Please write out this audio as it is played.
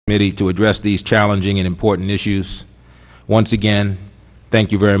Subcommittee to address these challenging and important issues. Once again,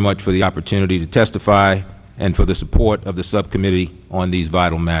 thank you very much for the opportunity to testify and for the support of the Subcommittee on these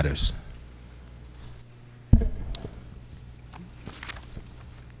vital matters.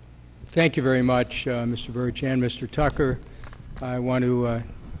 Thank you very much, Mr. Birch and Mr. Tucker. I want to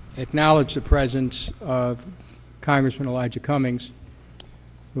acknowledge the presence of Congressman Elijah Cummings,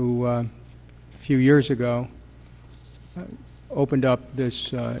 who a few years ago opened up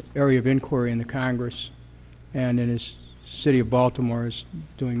this area of inquiry in the Congress, and in his city of Baltimore is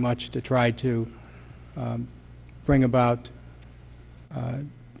doing much to try to bring about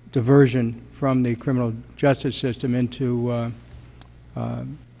diversion from the criminal justice system into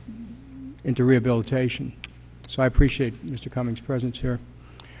rehabilitation. So I appreciate Mr. Cummings' presence here.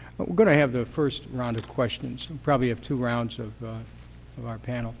 We're going to have the first round of questions. We'll probably have two rounds of our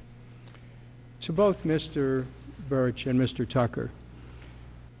panel. So both Mr. Birch and Mr. Tucker,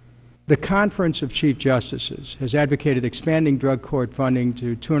 the Conference of Chief Justices has advocated expanding drug court funding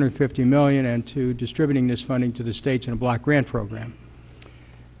to $250 million and to distributing this funding to the states in a block grant program.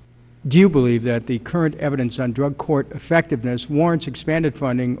 Do you believe that the current evidence on drug court effectiveness warrants expanded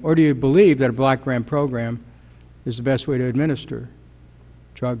funding, or do you believe that a block grant program is the best way to administer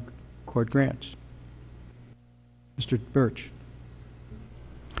drug court grants? Mr. Birch.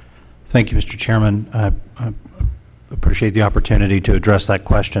 Thank you, Mr. Chairman. I appreciate the opportunity to address that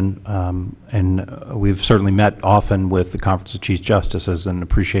question, and we've certainly met often with the Conference of Chief Justices and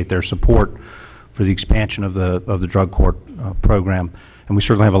appreciate their support for the expansion of the drug court program. And we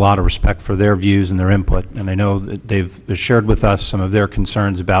certainly have a lot of respect for their views and their input. And I know that they've shared with us some of their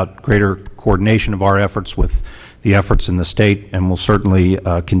concerns about greater coordination of our efforts with the efforts in the state, and we'll certainly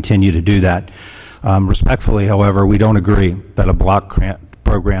continue to do that. Respectfully, however, we don't agree that a block grant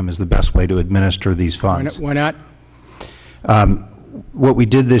program is the best way to administer these funds. Why not? What we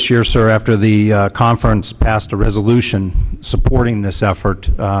did this year, sir, after the conference passed a resolution supporting this effort,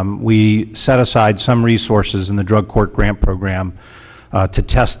 we set aside some resources in the drug court grant program to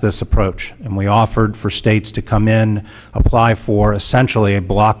test this approach. And we offered for states to come in, apply for essentially a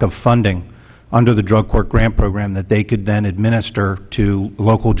block of funding under the drug court grant program that they could then administer to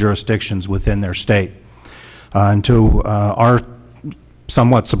local jurisdictions within their state. And to our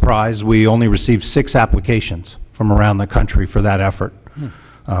somewhat surprise, we only received 6 applications from around the country for that effort,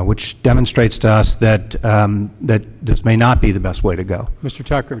 which demonstrates to us that, that this may not be the best way to go. Mr.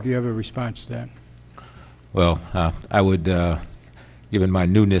 Tucker, do you have a response to that? Well, I would, given my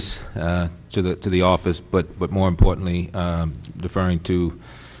newness to the office, but more importantly, deferring to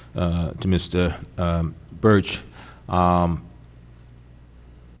Mr. Birch.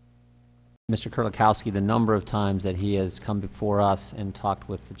 Mr. Kurlikowski, the number of times that he has come before us and talked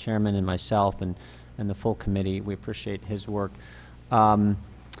with the chairman and myself and the full committee, we appreciate his work.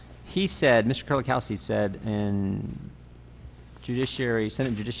 He said, Mr. Kurlikowski said in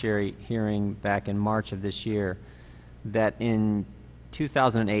Senate Judiciary hearing back in March of this year that in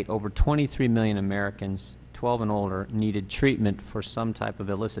 2008, over 23 million Americans 12 and older needed treatment for some type of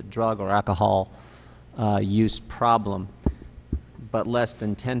illicit drug or alcohol use problem, but less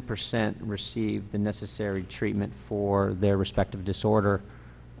than 10% received the necessary treatment for their respective disorder.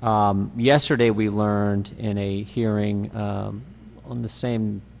 Yesterday we learned in a hearing on the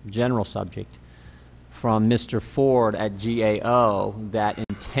same general subject from Mr. Ford at GAO that in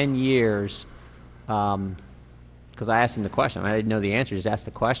 10 years, because I asked him the question, I didn't know the answer, just asked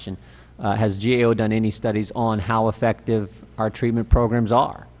the question, has GAO done any studies on how effective our treatment programs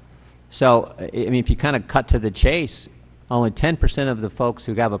are? So, I mean, if you kind of cut to the chase, only 10% of the folks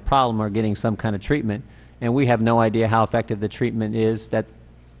who have a problem are getting some kind of treatment, and we have no idea how effective the treatment is that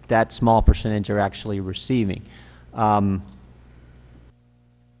that small percentage are actually receiving. The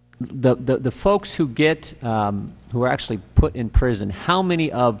folks who get who are actually put in prison, how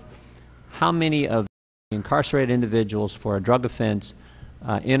many of incarcerated individuals for a drug offense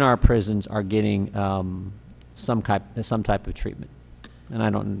in our prisons are getting some type of treatment? And I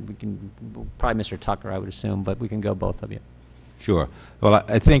don't, we can, probably Mr. Tucker, I would assume, but we can go both of you. Sure. Well,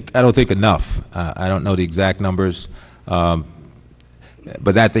 I don't think enough. I don't know the exact numbers,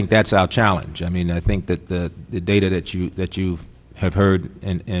 but I think that's our challenge. I mean, I think that the data that you have heard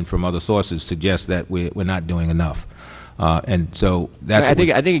and from other sources suggests that we're not doing enough. And so that's I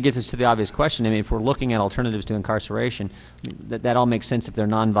think it gets us to the obvious question. I mean, if we're looking at alternatives to incarceration, that all makes sense if they're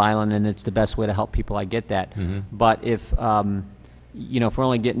nonviolent and it's the best way to help people. I get that. Mm-hmm. But if you know, if we're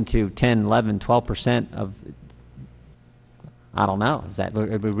only getting to 10, 11, 12% of, I don't know, is that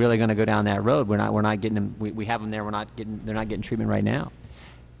are we really going to go down that road? We're not getting them. We have them there. They're not getting treatment right now.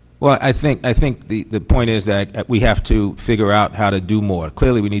 Well, I think the point is that we have to figure out how to do more.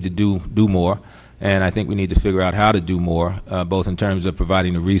 Clearly, we need to do more, and I think we need to figure out how to do more, both in terms of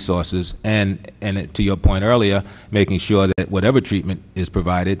providing the resources and to your point earlier, making sure that whatever treatment is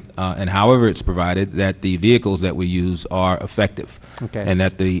provided and however it's provided, that the vehicles that we use are effective, Okay. and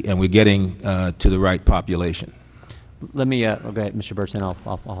that we're getting to the right population. Let me, go ahead, Mr. Burson, I'll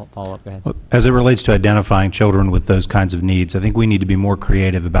follow up. Go ahead. As it relates to identifying children with those kinds of needs, I think we need to be more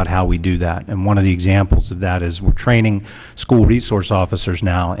creative about how we do that. And one of the examples of that is we're training school resource officers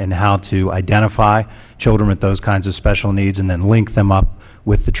now in how to identify children with those kinds of special needs and then link them up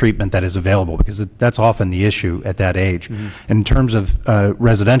with the treatment that is available, because that's often the issue at that age. Mm-hmm. In terms of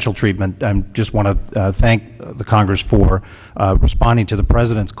residential treatment, I just want to thank the Congress for responding to the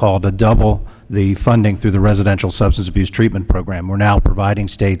President's call to double the funding through the Residential Substance Abuse Treatment Program. We're now providing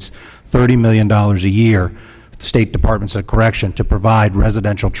states $30 million a year, state departments of correction, to provide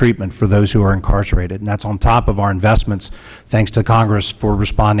residential treatment for those who are incarcerated. And that's on top of our investments, thanks to Congress for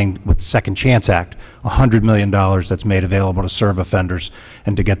responding with the Second Chance Act, $100 million that's made available to serve offenders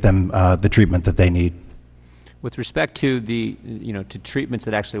and to get them the treatment that they need. With respect to the, to treatments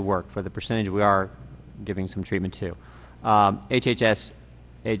that actually work, for the percentage we are giving some treatment to, HHS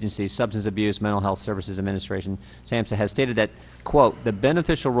agency, Substance Abuse Mental Health Services Administration, SAMHSA, has stated that, quote, the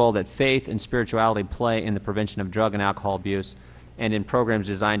beneficial role that faith and spirituality play in the prevention of drug and alcohol abuse and in programs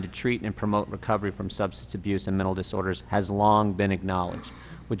designed to treat and promote recovery from substance abuse and mental disorders has long been acknowledged.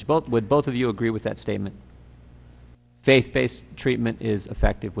 Would both of you agree with that statement? Faith-based treatment is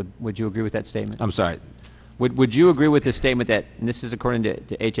effective. Would you agree with that statement? I'm sorry. Would you agree with the statement that, and this is according to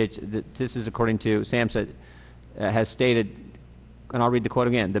this is according to SAMHSA, has stated, and I'll read the quote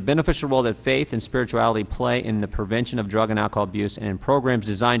again, the beneficial role that faith and spirituality play in the prevention of drug and alcohol abuse and in programs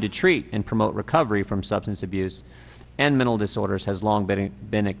designed to treat and promote recovery from substance abuse and mental disorders has long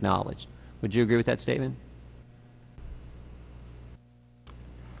been acknowledged. Would you agree with that statement?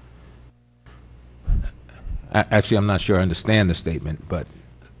 Actually, I'm not sure I understand the statement, but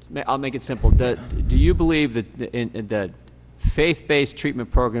I'll make it simple. Do you believe that the faith-based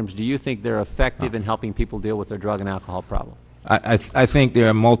treatment programs, do you think they're effective in helping people deal with their drug and alcohol problem? I think there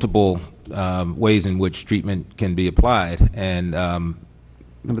are multiple ways in which treatment can be applied, and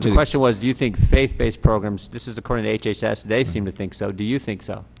but the question was, do you think faith-based programs, this is according to HHS, they seem to think so. Do you think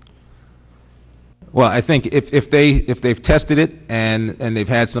so? Well, I think if they've tested it and they've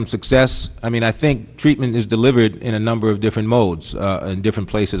had some success, I mean, I think treatment is delivered in a number of different modes in different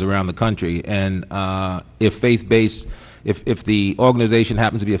places around the country, and if faith-based, if the organization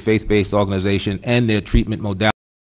happens to be a faith-based organization and their treatment modality